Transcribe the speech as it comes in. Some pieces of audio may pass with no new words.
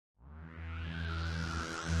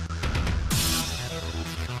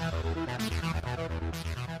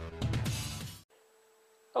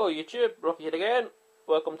Hello YouTube, Rocky here again.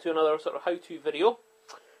 Welcome to another sort of how-to video.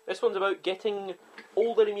 This one's about getting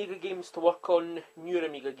older Amiga games to work on newer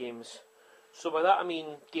Amiga games. So by that I mean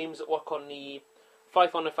games that work on the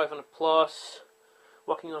 500, 500 plus,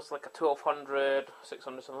 working on like a 1200,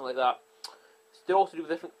 600, something like that. They're all to do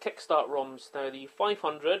with different Kickstart ROMs. Now the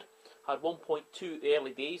 500 had 1.2 the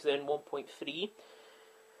early days, then 1.3.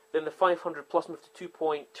 Then the 500 plus moved to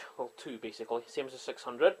 2 basically, same as the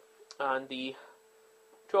 600. And the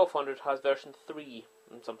 1200 has version 3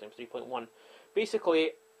 and sometimes 3.1.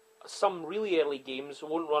 Basically, some really early games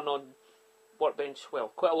won't run on Workbench.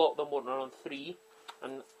 Well, quite a lot of them won't run on 3,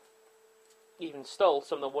 and even still,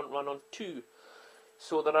 some of them won't run on 2.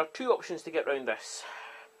 So there are two options to get around this.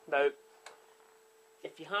 Now,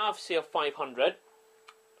 if you have, say, a 500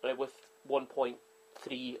 with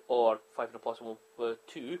 1.3 or 500 plus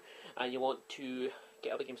 2, and you want to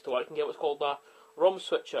get other games to work, you can get what's called a ROM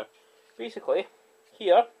switcher. Basically,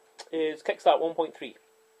 here is Kickstart 1.3.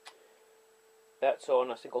 That's on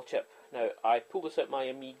a single chip. Now, I pulled this out my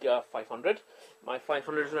Amiga 500. My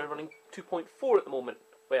 500 is now running 2.4 at the moment.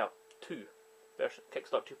 Well, 2. Version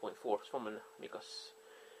Kickstart 2.4. It's from an Amiga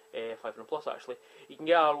 500 Plus, actually. You can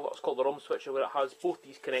get what's called a ROM switcher, where it has both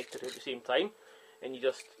these connected at the same time. And you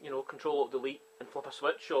just, Control, Delete, and flip a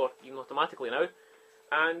switch, or even automatically now.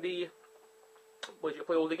 And you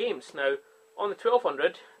play all the games. Now, on the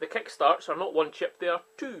 1200, the Kickstarts are not one chip, they are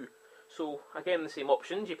 2. So, again, the same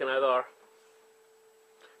options. You can either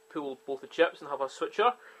pull both the chips and have a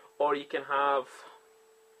switcher, or you can have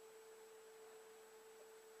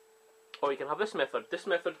this method. This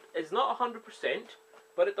method is not 100%,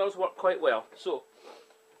 but it does work quite well. So,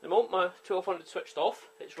 the moment my 1200 switched off,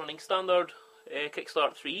 it's running standard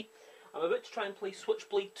Kickstart 3. I'm about to try and play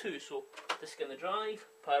Switchblade 2, so disk in the drive,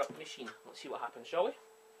 fire up the machine. Let's see what happens, shall we? So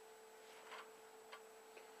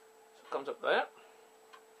it comes up there.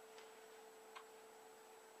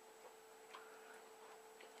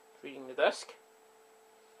 Reading the disc.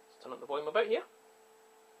 Let's turn up the volume a bit here.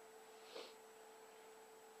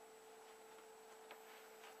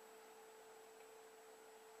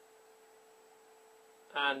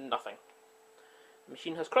 And nothing. The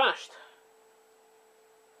machine has crashed.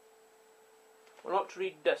 We're not to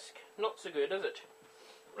read disc. Not so good, is it?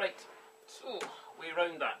 Right, so we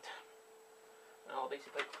round that. I'll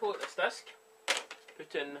basically pull out this disc,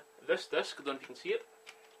 put in this disc, I don't know if you can see it.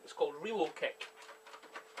 It's called Reload Kick.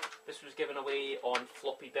 This was given away on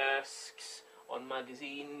floppy disks, on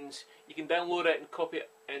magazines. You can download it and copy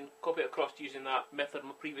it across using that method in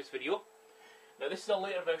my previous video. Now this is a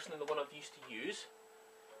later version than the one I've used to use.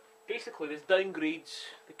 Basically this downgrades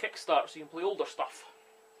the Kickstart so you can play older stuff.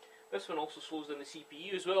 This one also slows down the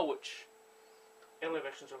CPU as well, which early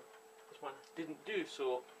versions of this one didn't do.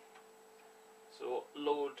 So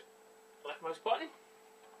load left mouse button.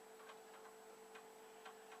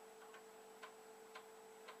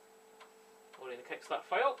 Loading the Kickstart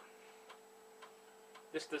file.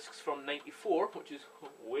 This disc's from '94, which is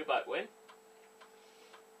way back when.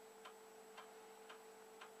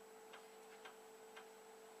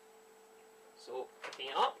 So picking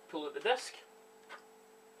it up, pull out the disc.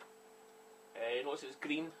 Notice it's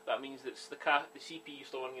green, that means it's the CPU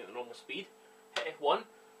still running at the normal speed. Hit F1,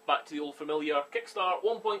 back to the old familiar Kickstart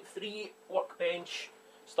 1.3 Workbench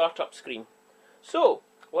startup screen. So,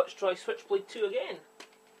 let's try Switchblade 2 again.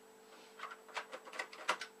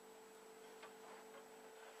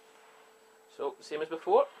 So, same as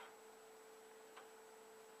before.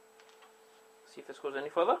 See if this goes any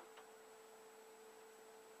further.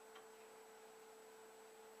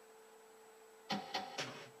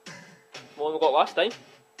 More than we got last time.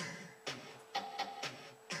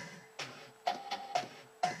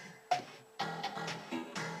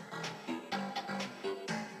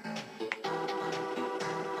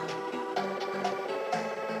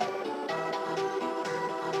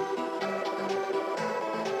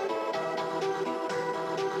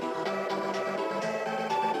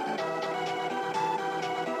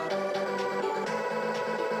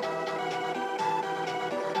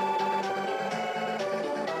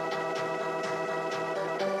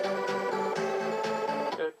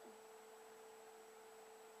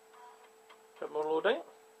 Bit more loading.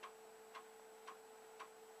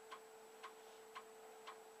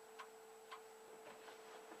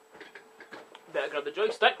 Better grab the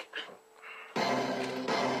joystick.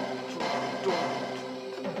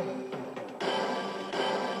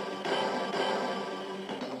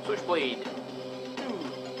 Switchblade 2.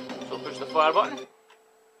 So push the fire button.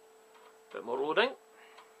 Bit more loading.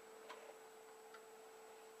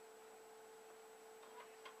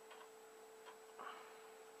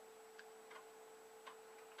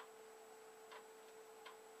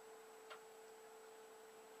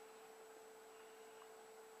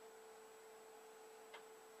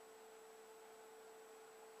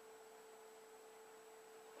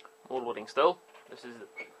 More loading still. This is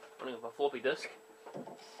running off a floppy disk.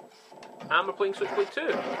 And we're playing Switchblade 2.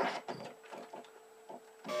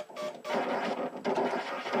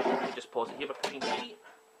 Let me just pause it here by pushing G.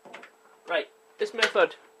 Right, this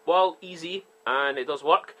method, while easy and it does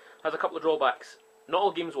work, has a couple of drawbacks. Not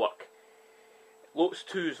all games work. Lotus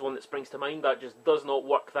 2 is one that springs to mind. That just does not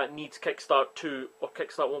work. That needs Kickstart 2 or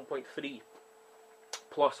Kickstart 1.3.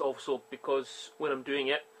 Plus also because when I'm doing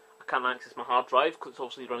it, I can't access my hard drive because it's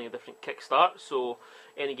obviously running a different Kickstart, so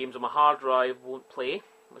any games on my hard drive won't play,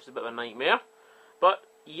 which is a bit of a nightmare. But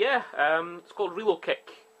yeah, it's called Reload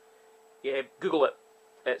Kick. Yeah, Google it.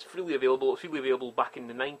 It's freely available. It's freely available back in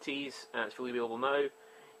the 90s, and it's freely available now.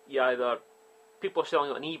 You either people are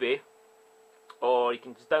selling it on eBay, or you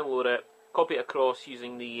can just download it, copy it across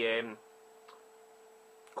using the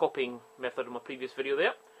copying method of my previous video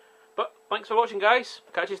there. But thanks for watching, guys.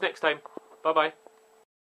 Catch you next time. Bye bye.